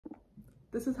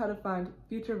This is how to find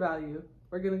future value.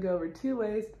 We're going to go over two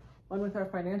ways, one with our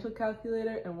financial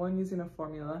calculator and one using a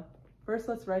formula. First,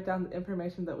 let's write down the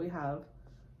information that we have.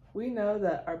 We know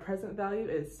that our present value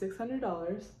is $600,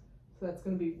 so that's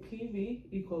going to be PV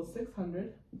equals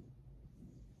 600.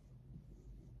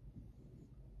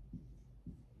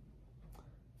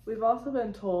 We've also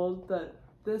been told that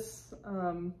this,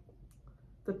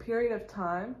 the period of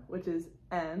time, which is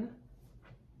N,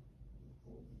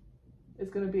 is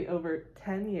going to be over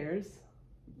 10 years.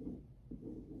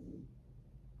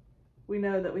 We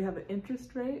know that we have an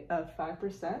interest rate of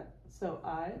 5%, so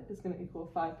I is going to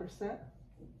equal 5%.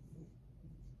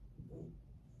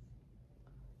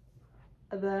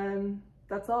 And then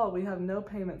that's all. We have no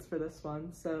payments for this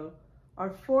one. So our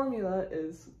formula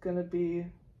is going to be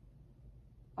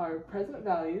our present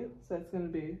value. So it's going to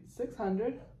be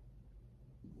 600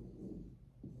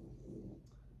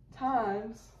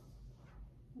 times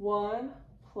 1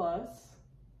 plus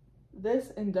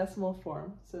this in decimal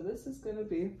form. So this is going to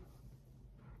be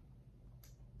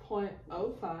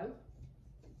 0.05.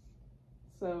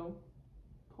 So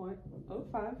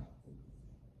 0.05.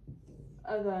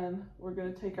 And then we're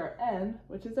going to take our N,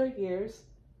 which is our years,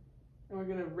 and we're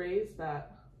going to raise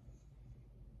that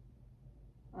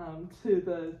to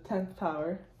the 10th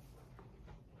power.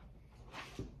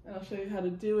 And I'll show you how to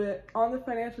do it on the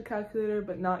financial calculator,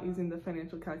 but not using the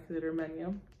financial calculator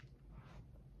menu.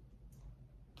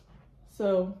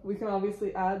 So we can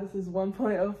obviously add, this is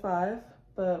 1.05,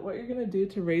 but what you're going to do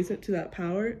to raise it to that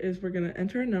power is we're going to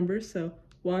enter a number, so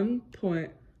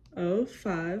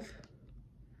 1.05,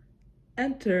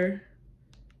 enter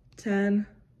 10,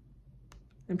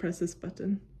 and press this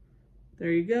button.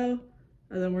 There you go.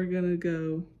 And then we're going to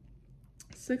go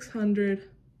 600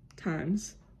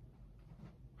 times.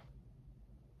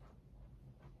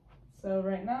 So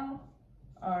right now,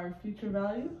 our future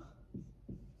value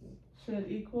should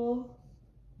equal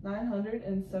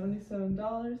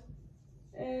 $977.34.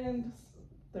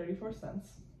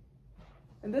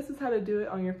 And this is how to do it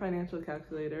on your financial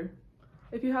calculator.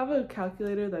 If you have a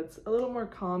calculator that's a little more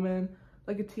common,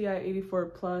 like a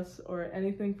TI-84 Plus or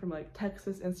anything from like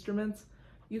Texas Instruments,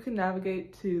 you can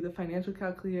navigate to the financial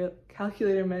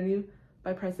calculator menu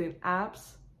by pressing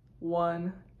Apps,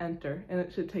 1, Enter, and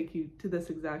it should take you to this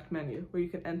exact menu where you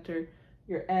can enter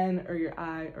your N or your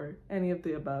I or any of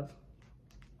the above.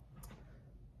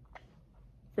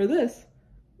 For this,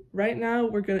 right now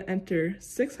we're going to enter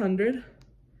 600,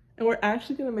 and we're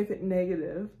actually going to make it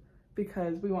negative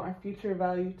because we want our future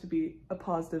value to be a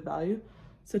positive value.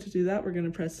 So to do that, we're going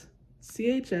to press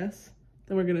CHS,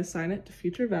 then we're going to assign it to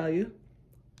future value.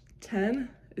 10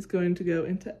 is going to go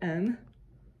into N,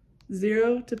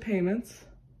 0 to payments,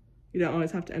 you don't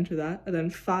always have to enter that, and then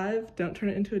 5, don't turn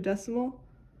it into a decimal,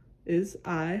 is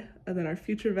I, and then our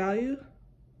future value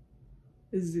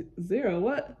is 0.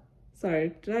 What?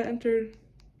 Sorry, did I enter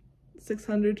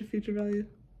 600 to future value?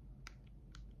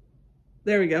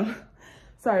 There we go.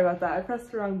 Sorry about that, I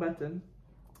pressed the wrong button.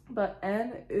 But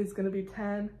N is going to be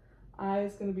 10, I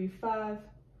is going to be 5,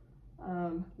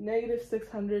 negative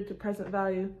 600 to present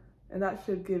value, and that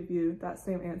should give you that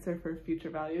same answer for future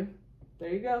value. There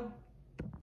you go.